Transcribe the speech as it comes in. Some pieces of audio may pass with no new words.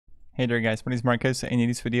Hey there guys, my name is Marcus, and in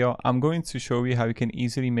this video I'm going to show you how you can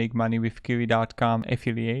easily make money with Kiwi.com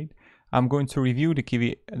affiliate. I'm going to review the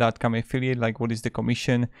Kiwi.com affiliate, like what is the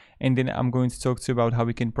commission, and then I'm going to talk to you about how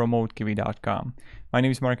we can promote Kiwi.com. My name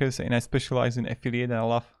is Marcus and I specialize in affiliate and I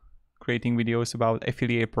love creating videos about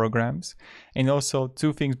affiliate programs. And also,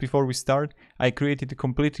 two things before we start, I created a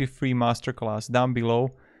completely free masterclass down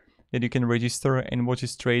below that you can register and watch it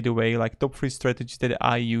straight away, like top 3 strategies that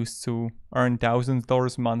I use to earn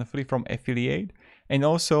 $1,000 monthly from affiliate. And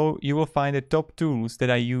also you will find the top tools that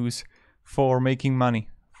I use for making money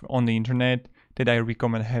on the internet that I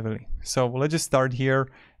recommend heavily. So let's just start here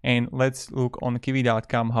and let's look on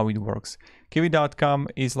Kiwi.com how it works. Kiwi.com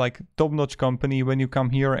is like top-notch company. When you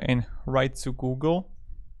come here and write to Google,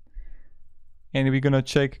 and we're gonna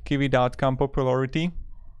check Kiwi.com popularity,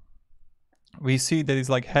 we see that it's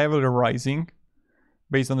like heavily rising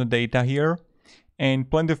based on the data here,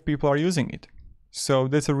 and plenty of people are using it. So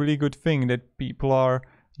that's a really good thing that people are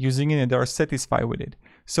using it and they are satisfied with it.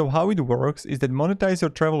 So how it works is that monetize your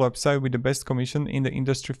travel website with the best commission in the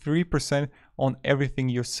industry, 3% on everything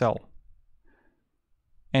you sell.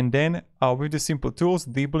 And then with the simple tools,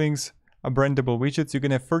 deep links, brandable widgets, you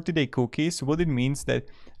can have 30-day cookies. What it means that,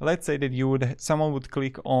 let's say that someone would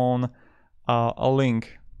click on a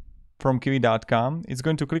link from Kiwi.com, it's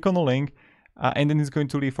going to click on the link and then it's going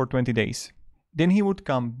to leave for 20 days. Then he would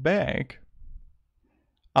come back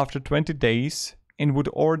after 20 days and would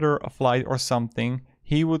order a flight or something.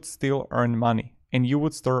 He would still earn money, and you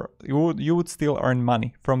would still earn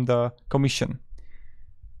money from the commission.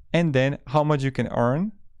 And then how much you can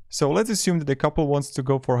earn. So let's assume that the couple wants to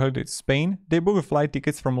go for holiday to Spain. They book flight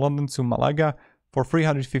tickets from London to Malaga for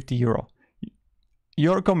 350 euro.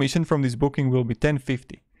 Your commission from this booking will be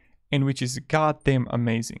 1050. And which is goddamn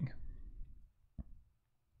amazing.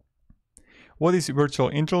 What is virtual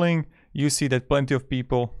interlink? You see that plenty of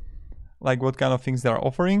people like what kind of things they are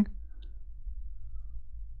offering.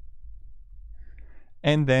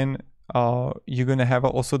 And then you're gonna have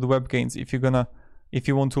also the web gains if you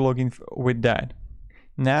want to log in with that.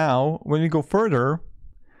 Now, when we go further,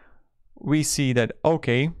 we see that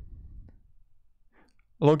okay,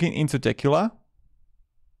 logging into Tequila,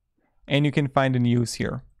 and you can find the news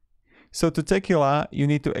here. So to Tequila, you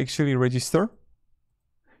need to actually register.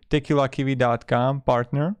 Tequila Kiwi.com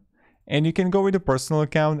partner. And you can go with a personal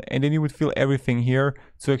account and then you would fill everything here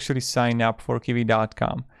to actually sign up for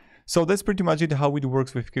Kiwi.com. So that's pretty much it, how it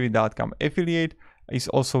works with Kiwi.com. Affiliate is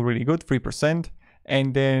also really good, 3%.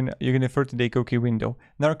 And then you're going to 30-day cookie window.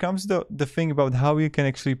 Now comes the thing about how you can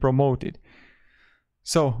actually promote it.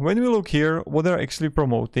 So when we look here, what they're actually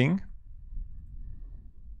promoting.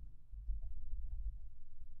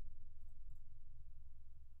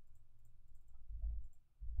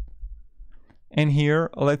 And here,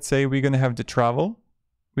 let's say we're gonna have the travel.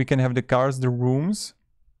 We can have the cars, the rooms.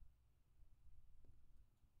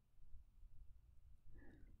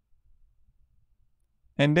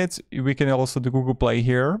 And we can also do Google Play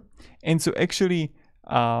here. And so actually,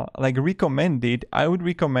 like recommend it, I would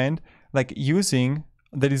recommend like using,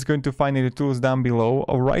 that is going to find the tools down below,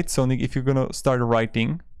 or Writesonic if you're gonna start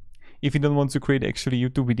writing. If you don't want to create actually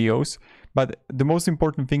YouTube videos. But the most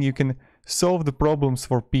important thing, you can solve the problems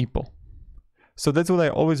for people. So that's what I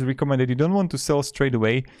always recommend, that you don't want to sell straight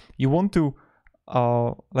away. You want to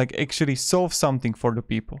like actually solve something for the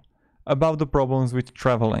people about the problems with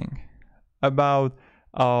traveling, about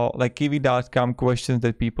like Kiwi.com questions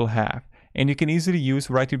that people have. And you can easily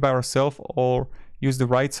write it by yourself or use the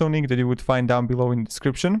Writesonic that you would find down below in the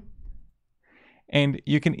description. And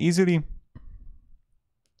you can easily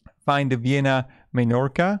find the Vienna,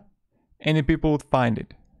 Menorca, and the people would find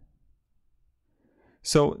it.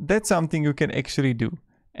 So that's something you can actually do.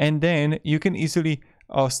 And then you can easily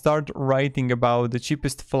start writing about the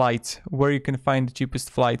cheapest flights, where you can find the cheapest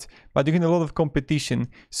flights, but you can have a lot of competition.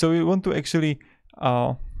 So you want to actually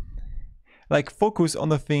like focus on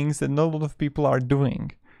the things that not a lot of people are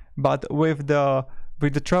doing. But with the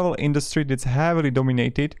travel industry that's heavily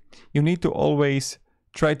dominated, you need to always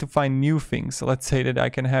try to find new things. Let's say that I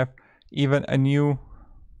can have even a new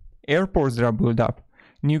airports that are built up,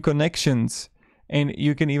 new connections. And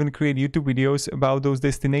you can even create YouTube videos about those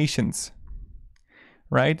destinations,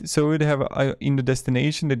 right? So we'd have in the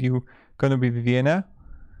destination that you're gonna be Vienna,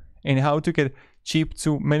 and how to get cheap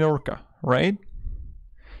to Menorca, right?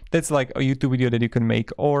 That's like a YouTube video that you can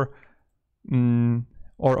make, or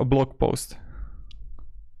a blog post.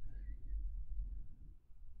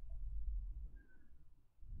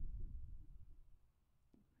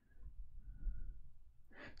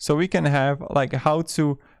 So we can have like how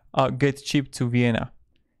to get cheap to Vienna.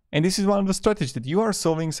 And this is one of the strategies that you are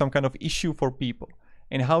solving some kind of issue for people.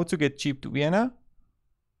 And how to get cheap to Vienna?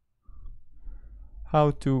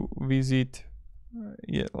 How to visit,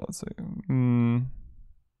 yeah, let's say,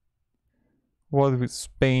 what with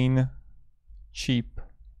Spain cheap?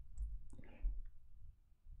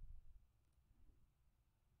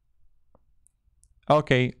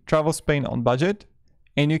 Okay, travel Spain on budget,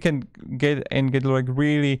 and you can get like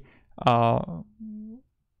really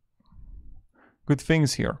good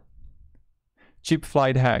things here. Cheap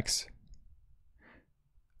flight hacks.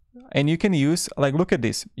 And you can use, like, look at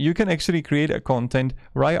this. You can actually create a content,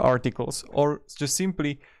 write articles, or just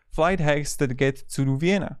simply flight hacks that get to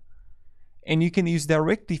Vienna. And you can use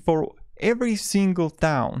directly for every single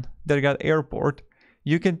town that got airport.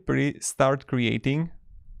 You can start creating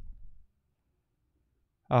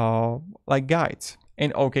like guides.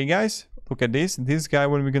 And okay, guys, look at this. This guy,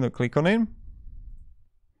 when we're gonna click on him,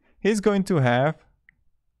 he's going to have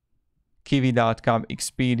Kiwi.com,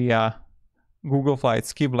 Expedia, Google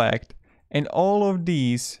Flights, Skipelect, and all of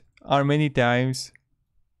these are many times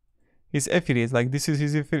his affiliates. Like, this is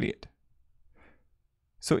his affiliate.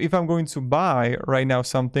 So if I'm going to buy right now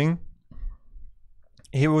something,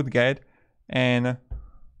 he would get a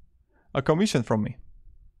commission from me.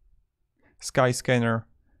 Skyscanner,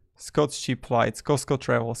 Scott's Cheap Flights, Costco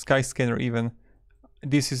Travel, Skyscanner even.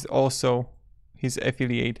 This is also his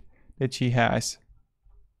affiliate that he has.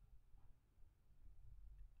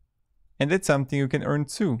 And that's something you can earn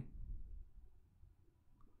too.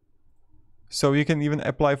 So you can even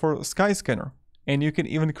apply for Skyscanner. And you can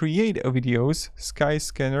even create videos,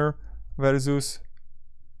 Skyscanner versus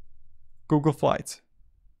Google Flights.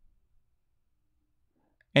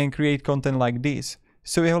 And create content like this.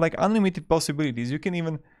 So you have like unlimited possibilities. You can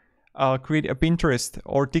even create a Pinterest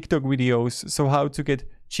or TikTok videos. So how to get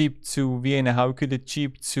cheap to Vienna, how to get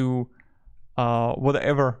cheap to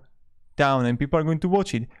whatever town, and people are going to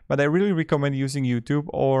watch it. But I really recommend using YouTube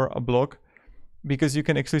or a blog, because you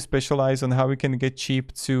can actually specialize on how you can get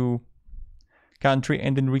cheap to country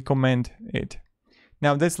and then recommend it.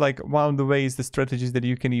 Now that's like one of the ways, the strategies that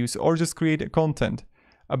you can use, or just create a content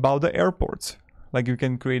about the airports. Like you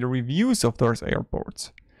can create reviews of those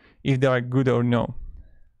airports, if they are good or no.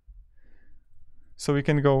 So we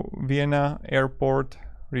can go Vienna airport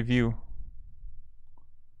review.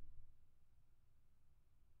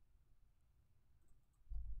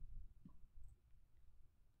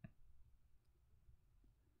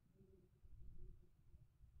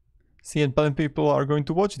 See, and plenty people are going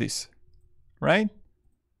to watch this, right?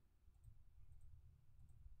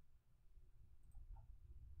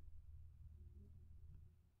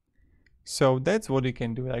 So that's what you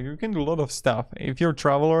can do. Like, you can do a lot of stuff. If you're a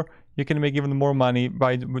traveler, you can make even more money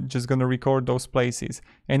by just gonna record those places.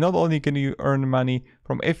 And not only can you earn money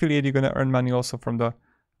from affiliate, you're gonna earn money also from the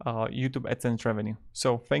YouTube AdSense revenue.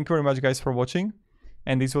 So thank you very much, guys, for watching.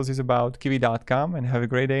 And this was about Kiwi.com, and have a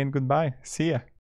great day and goodbye. See ya.